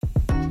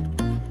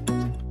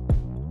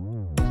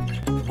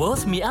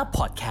World Me Up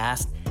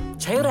Podcast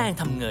ใช้แรง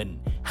ทำเงิน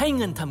ให้เ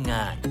งินทำง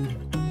าน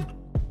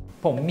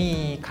ผมมี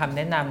คำแ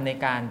นะนำใน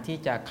การที่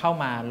จะเข้า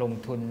มาลง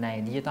ทุนใน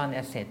Digital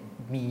Asset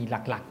มีห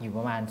ลักๆอยู่ป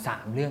ระมาณ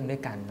3เรื่องด้ว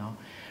ยกันเนาะ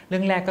เรื่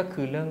องแรกก็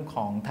คือเรื่องข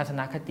องทัศ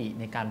นคติ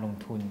ในการลง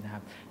ทุนนะครั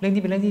บเรื่อง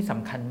ที่เป็นเรื่องที่ส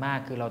ำคัญมาก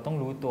คือเราต้อง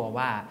รู้ตัว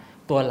ว่า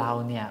ตัวเรา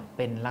เนี่ยเ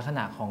ป็นลักษณ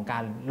ะของกา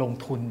รลง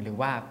ทุนหรือ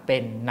ว่าเป็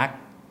นนัก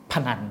พ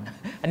นัน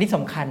อันนี้ส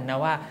ำคัญนะ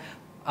ว่า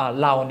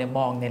เราเนี่ย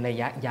มองในระ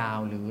ยะยาว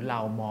หรือเรา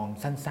มอง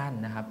สั้น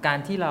ๆนะครับการ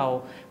ที่เรา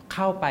เ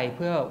ข้าไปเ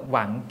พื่อห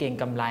วังเก็ง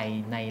กำไร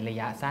ในระ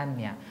ยะสั้น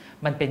เนี่ย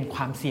มันเป็นค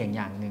วามเสี่ยงอ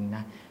ย่างหนึ่งน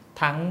ะ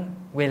ทั้ง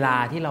เวลา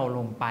ที่เราล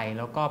งไปแ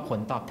ล้วก็ผล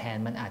ตอบแทน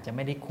มันอาจจะไ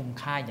ม่ได้คุ้ม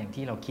ค่าอย่าง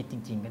ที่เราคิดจ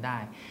ริงๆก็ได้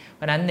เพ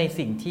ราะฉะนั้นใน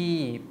สิ่งที่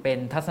เป็น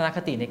ทัศนค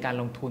ติในการ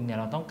ลงทุนเนี่ย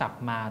เราต้องกลับ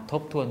มาท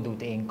บทวนดู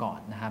ตัวเองก่อน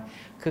นะครับ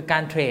คือกา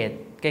รเทรด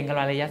เก็งกำไ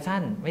รระยะสั้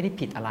นไม่ได้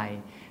ผิดอะไร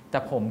แต่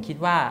ผมคิด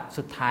ว่า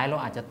สุดท้ายเรา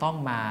อาจจะต้อง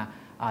มา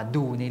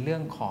ดูในเรื่อ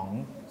งของ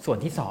ส่วน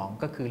ที่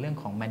2ก็คือเรื่อง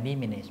ของ Money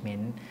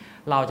Management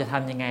เราจะท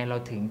ำยังไงเรา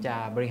ถึงจะ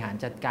บริหาร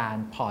จัดการ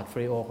พอร์ตโฟ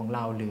ลิโอของเร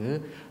าหรือ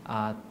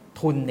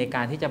ทุนในก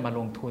ารที่จะมาล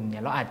งทุนเนี่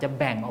ยเราอาจจะ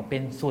แบ่งออกเป็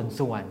น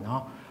ส่วนๆเนา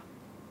ะ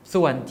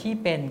ส่วนที่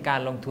เป็นกา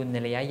รลงทุนใน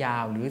ระยะยา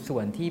วหรือส่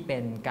วนที่เป็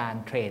นการ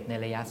เทรดใน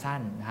ระยะสั้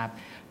นนะครับ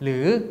หรื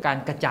อการ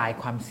กระจาย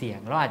ความเสี่ยง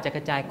เราอาจจะก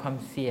ระจายความ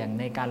เสี่ยง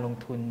ในการลง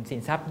ทุนสิ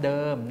นทรัพย์เ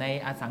ดิมใน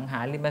อสังหา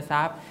ริมท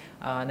รัพย์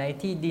ใน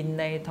ที่ดิน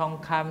ในทอง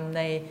คำใ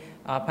น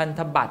พันธ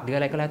บัตรหรืออ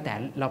ะไรก็แล้วแต่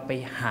เราไป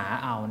หา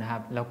เอานะครั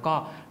บแล้วก็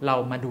เรา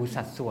มาดู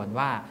สัดส่วน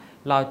ว่า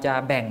เราจะ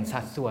แบ่งสั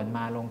ดส่วนม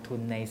าลงทุน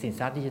ในสิน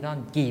ทรัพย์ดิจิทัล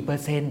กี่เปอ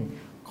ร์เซ็นต์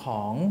ข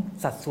อง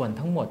สัดส่วน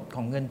ทั้งหมดข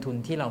องเงินทุน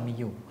ที่เรามี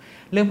อยู่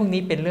เรื่องพวก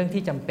นี้เป็นเรื่อง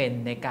ที่จำเป็น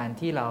ในการ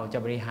ที่เราจะ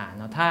บริหาร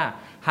เนาะถ้า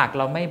หากเ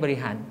ราไม่บริ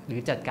หารหรื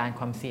อจัดการ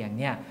ความเสี่ยง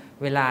เนี่ย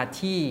เวลา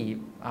ที่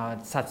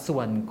สัดส่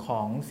วนข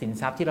องสิน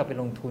ทรัพย์ที่เราไป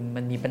ลงทุน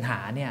มันมีปัญหา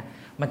เนี่ย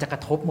มันจะกร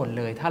ะทบหมด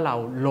เลยถ้าเรา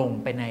ลง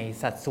ไปใน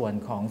สัดส่วน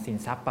ของสิน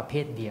ทรัพย์ประเภ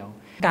ทเดียว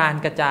การ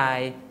กระจาย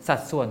สัด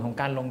ส่วนของ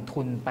การลง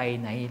ทุนไป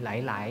ในห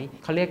ลาย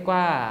ๆเขาเรียกว่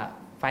า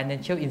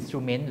financial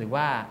instrument หรือ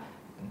ว่า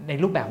ใน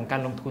รูปแบบของกา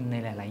รลงทุนใน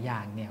หลายๆอย่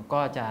างเนี่ย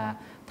ก็จะ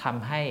ท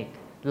ำให้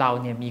เรา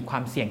เนี่ยมีควา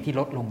มเสี่ยงที่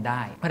ลดลงไ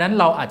ด้เพราะฉะนั้น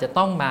เราอาจจะ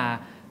ต้องมา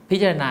พิ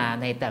จารณา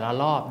ในแต่ละ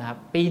รอบนะครับ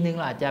ปีนึงเ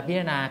ราอาจจะพิจ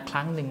ารณาค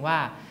รั้งหนึ่งว่า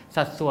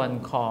สัดส่วน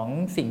ของ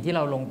สิ่งที่เร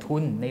าลงทุ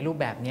นในรูป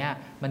แบบนี้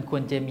มันคว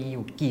รจะมีอ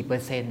ยู่กี่เปอ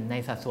ร์เซ็นต์ใน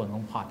สัดส่วนข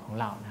องพอร์ตของ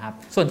เรานะครับ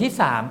ส่วนที่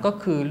3ก็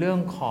คือเรื่อง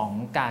ของ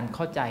การเ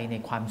ข้าใจใน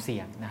ความเสี่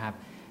ยงนะครับ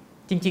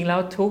จริงๆแล้ว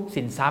ทุก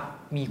สินทรัพย์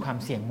มีความ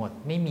เสี่ยงหมด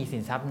ไม่มีสิ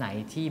นทรัพย์ไหน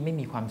ที่ไม่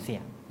มีความเสี่ย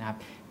งนะครับ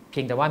เพี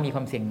ยงแต่ว่ามีคว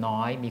ามเสี่ยงน้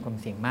อยมีความ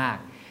เสี่ยงมาก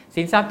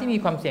สินทรัพย์ที่มี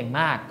ความเสี่ยง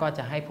มากก็จ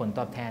ะให้ผลต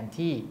อบแทน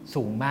ที่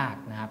สูงมาก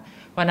นะครับ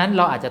เพราะนั้นเ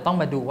ราอาจจะต้อง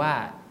มาดูว่า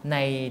ใน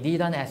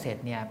Digital Asset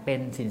เนี่ยเป็น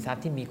สินทรัพ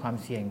ย์ที่มีความ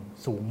เสี่ยง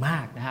สูงมา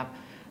กนะครับ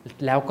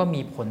แล้วก็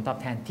มีผลตอบ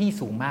แทนที่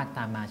สูงมากต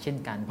ามมาเช่น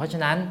กันเพราะฉะ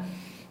นั้น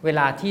เวล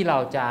าที่เรา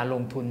จะล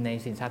งทุนใน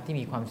สินทรัพย์ที่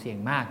มีความเสี่ยง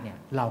มากเนี่ย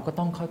เราก็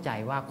ต้องเข้าใจ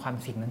ว่าความ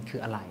เสี่ยงนั้นคือ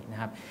อะไรนะ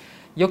ครับ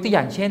ยกตัวอ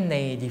ย่างเช่นใน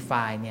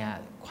DeFi เนี่ย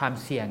ความ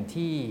เสี่ยง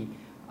ที่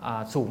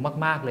สูง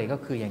มากๆเลยก็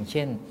คืออย่างเ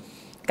ช่น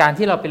การ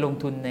ที่เราไปลง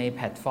ทุนในแ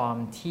พลตฟอร์ม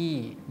ที่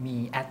มี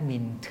แอดมิ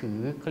นถือ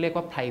เขาเรียก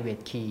ว่า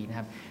private key นะค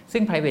รับซึ่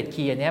ง private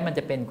key อันนี้มันจ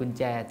ะเป็นกุญแ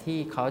จที่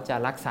เขาจะ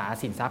รักษา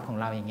สินทรัพย์ของ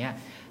เราอย่างเงี้ย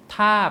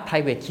ถ้า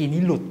private key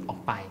นี้หลุดออก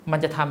ไปมัน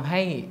จะทำใ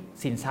ห้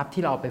สินทรัพย์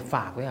ที่เราไปฝ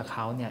ากไว้กับเข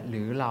าเนี่ยห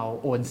รือเรา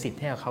โอนสิทธิ์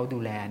ให้กับเขาดู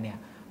แลเนี่ย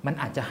มัน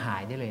อาจจะหา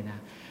ยได้เลยนะ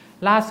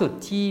ล่าสุด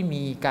ที่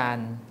มีการ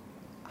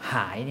ห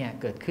ายเนี่ย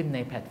เกิดขึ้นใน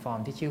แพลตฟอร์ม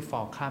ที่ชื่อ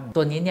Fulcrum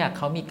ตัวนี้เนี่ยเ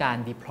ขามีการ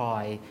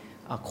deploy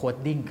โคด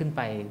ดิ้งขึ้นไ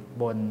ป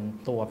บน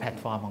ตัวแพลต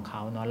ฟอร์มของเข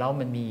าเนาะแล้ว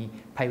มันมี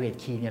private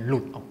key เนี่ยหลุ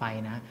ดออกไป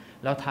นะ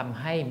แล้วทำ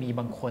ให้มี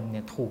บางคนเ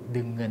นี่ยถูก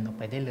ดึงเงินออก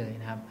ไปได้เลย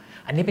นะครับ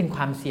อันนี้เป็นค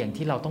วามเสี่ยง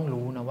ที่เราต้อง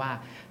รู้นะว่า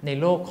ใน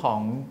โลกขอ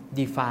ง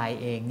DeFi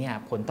เองเนี่ย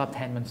ผลตอบแท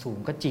นมันสูง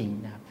ก็จริง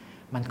นะครับ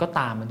มันก็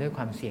ตามมาด้วยค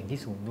วามเสี่ยงที่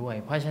สูงด้วย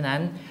เพราะฉะนั้น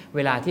เว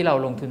ลาที่เรา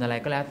ลงทุนอะไร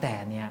ก็แล้วแต่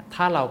เนี่ย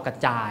ถ้าเรากระ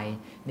จาย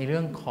ในเรื่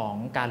องของ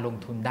การลง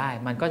ทุนได้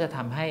มันก็จะท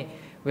ำให้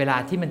เวลา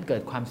ที่มันเกิ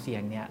ดความเสี่ย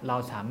งเนี่ยเรา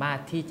สามารถ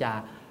ที่จะ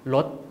ล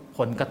ด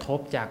ผลกระทบ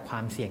จากควา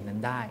มเสี่ยงนั้น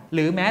ได้ห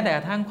รือแม้แต่ก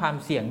ระทั่งความ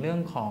เสี่ยงเรื่อง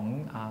ของ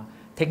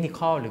เทคนิค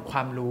หรือคว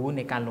ามรู้ใ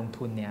นการลง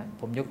ทุนเนี่ย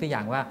ผมยกตัวอย่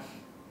างว่า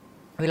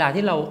เวลา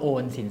ที่เราโอ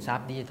นสินทรัพ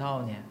ย์ดิจิทัล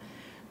เนี่ย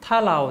ถ้า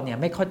เราเนี่ย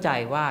ไม่เข้าใจ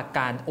ว่า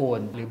การโอ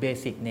นหรือเบ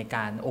สิกในก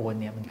ารโอน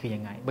เนี่ยมันคือ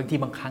ยังไงบางที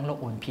บางครั้งเรา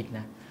โอนผิดน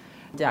ะ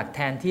จากแท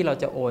นที่เรา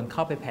จะโอนเข้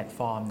าไปแพลตฟ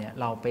อร์มเนี่ย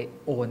เราไป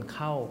โอนเ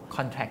ข้า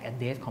contract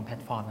address ของแพล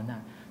ตฟอร์มนั้นน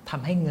ะท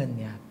ำให้เงิน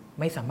เนี่ย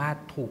ไม่สามารถ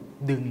ถูก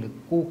ดึงหรือ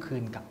กู้คื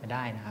นกลับมาไ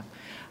ด้นะครับ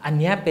อัน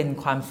นี้เป็น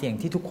ความเสี่ยง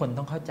ที่ทุกคน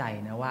ต้องเข้าใจ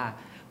นะว่า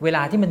เวล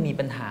าที่มันมี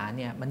ปัญหาเ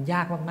นี่ยมันย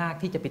ากมาก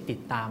ๆที่จะไปติด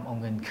ตามเอา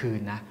เงินคืน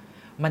นะ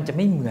มันจะไ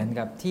ม่เหมือน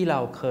กับที่เรา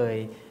เคย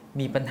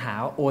มีปัญหา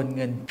โอนเ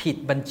งินผิด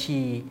บัญ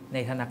ชีใน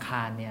ธนาค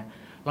ารเนี่ย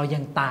เรายั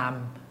งตาม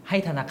ให้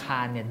ธนาคา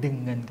รเนี่ยดึง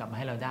เงินกลับมาใ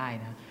ห้เราได้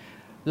นะ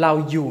เรา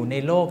อยู่ใน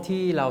โลก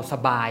ที่เราส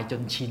บายจ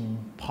นชิน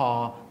พอ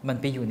มัน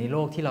ไปอยู่ในโล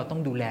กที่เราต้อ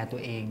งดูแลตั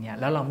วเองเนี่ย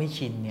แล้วเราไม่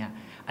ชินเนี่ย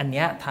อัน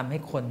นี้ทำให้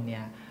คนเ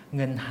นี่ย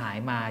เงินหาย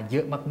มาเย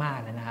อะมาก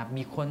ๆเลยนะครับ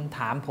มีคนถ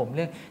ามผมเ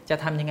รื่องจะ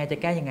ทำยังไงจะ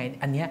แก้ยังไง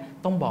อันนี้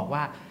ต้องบอกว่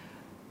า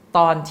ต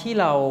อนที่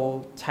เรา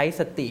ใช้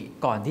สติ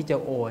ก่อนที่จะ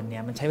โอนเนี่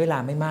ยมันใช้เวลา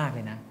ไม่มากเล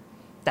ยนะ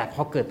แต่พ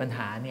อเกิดปัญห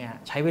าเนี่ย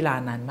ใช้เวลา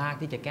นานมาก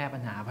ที่จะแก้ปั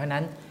ญหาเพราะ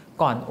นั้น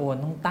ก่อนโอน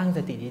ต้องตั้งส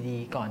ติดี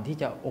ๆก่อนที่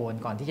จะโอน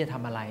ก่อนที่จะท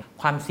ำอะไร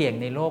ความเสี่ยง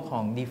ในโลกข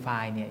อง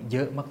DeFi เนี่ยเย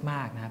อะม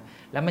ากๆนะครับ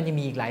แล้วมันจะ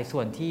มีอีกหลายส่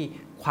วนที่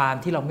ความ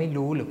ที่เราไม่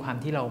รู้หรือความ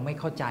ที่เราไม่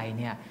เข้าใจ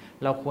เนี่ย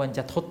เราควรจ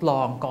ะทดล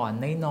องก่อน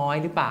น้อย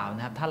ๆหรือเปล่าน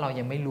ะครับถ้าเรา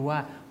ยังไม่รู้ว่า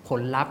ผ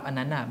ลลัพธ์อัน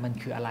นั้นมัน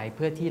คืออะไรเ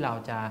พื่อที่เรา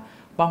จะ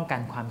ป้องกัน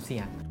ความเสี่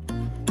ยง